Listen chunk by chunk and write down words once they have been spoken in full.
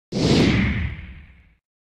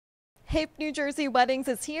Hip New Jersey Weddings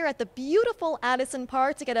is here at the beautiful Addison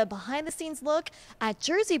Park to get a behind-the-scenes look at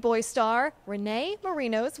Jersey Boys star Renee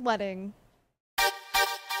Marino's wedding.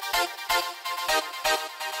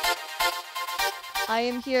 I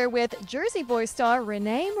am here with Jersey Boys star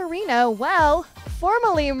Renee Marino. Well,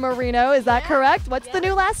 formerly Marino, is that correct? What's the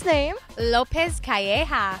new last name?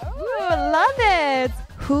 Lopez-Calleja. Ooh, love it.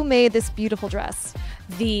 Who made this beautiful dress?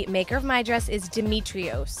 The maker of my dress is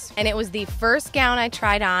Demetrios, and it was the first gown I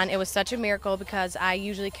tried on. It was such a miracle because I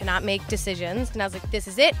usually cannot make decisions, and I was like, this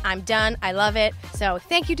is it, I'm done, I love it. So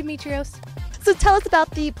thank you, Demetrios. So tell us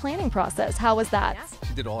about the planning process. How was that? Yeah.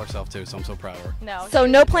 She did it all herself too, so I'm so proud of her. No. So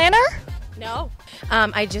no planner? No.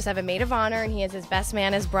 I just have a maid of honor, and he is his best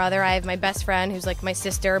man, his brother. I have my best friend, who's like my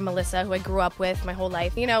sister, Melissa, who I grew up with my whole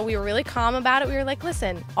life. You know, we were really calm about it. We were like,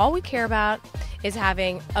 listen, all we care about is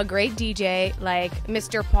having a great DJ like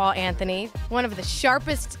Mr. Paul Anthony, one of the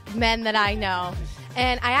sharpest men that I know.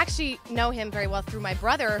 And I actually know him very well through my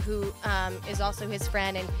brother, who is also his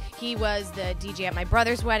friend, and he was the DJ at my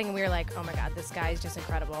brother's wedding, and we were like, oh my God, this guy is just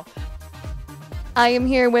incredible. I am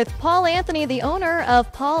here with Paul Anthony, the owner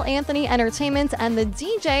of Paul Anthony Entertainment and the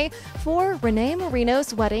DJ for Renee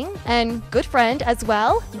Marino's wedding, and good friend as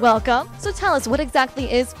well. Welcome. So tell us, what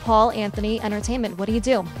exactly is Paul Anthony Entertainment? What do you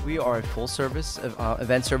do? We are a full-service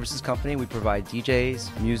event services company. We provide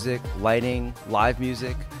DJs, music, lighting, live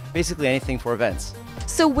music, basically anything for events.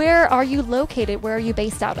 So where are you located? Where are you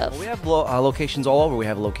based out of? Well, we have locations all over. We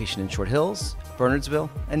have a location in Short Hills, Bernardsville,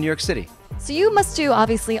 and New York City. So you must do,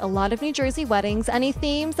 obviously, a lot of New Jersey weddings. Any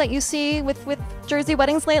themes that you see with Jersey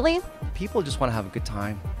weddings lately? People just want to have a good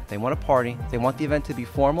time. They want to party. They want the event to be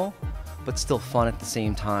formal, but still fun at the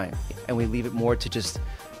same time. And we leave it more to just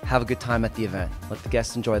have a good time at the event. Let the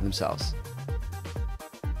guests enjoy themselves.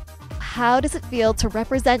 How does it feel to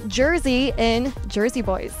represent Jersey in Jersey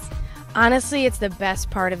Boys? Honestly, it's the best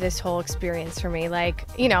part of this whole experience for me. Like,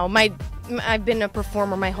 you know, I've been a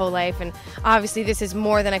performer my whole life, and obviously this is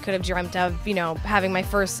more than I could have dreamt of, you know, having my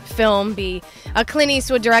first film be a Clint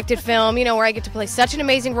Eastwood directed film, you know, where I get to play such an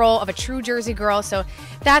amazing role of a true Jersey girl. So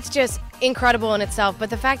that's just incredible in itself. But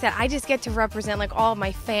the fact that I just get to represent like all of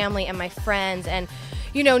my family and my friends and,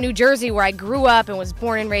 you know, New Jersey, where I grew up and was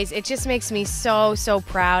born and raised, it just makes me so, so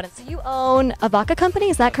proud. So you own a vodka company,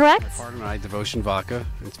 is that correct? My partner and I, Devotion Vodka.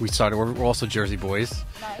 We're also Jersey Boys.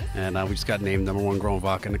 Nice. And we just got named #1 growing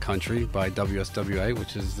vodka in the country by WSWA,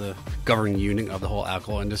 which is the governing unit of the whole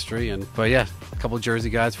alcohol industry. But yeah, a couple of Jersey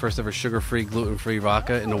guys, first ever sugar-free, gluten-free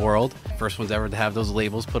vodka in the world. First ones ever to have those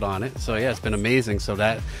labels put on it. So yeah, it's been amazing. So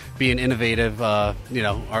that being innovative, you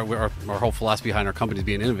know, our whole philosophy behind our company is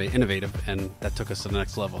being innovative, and that took us to the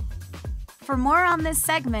next level. For more on this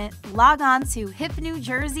segment, log on to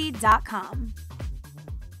hipnewjersey.com.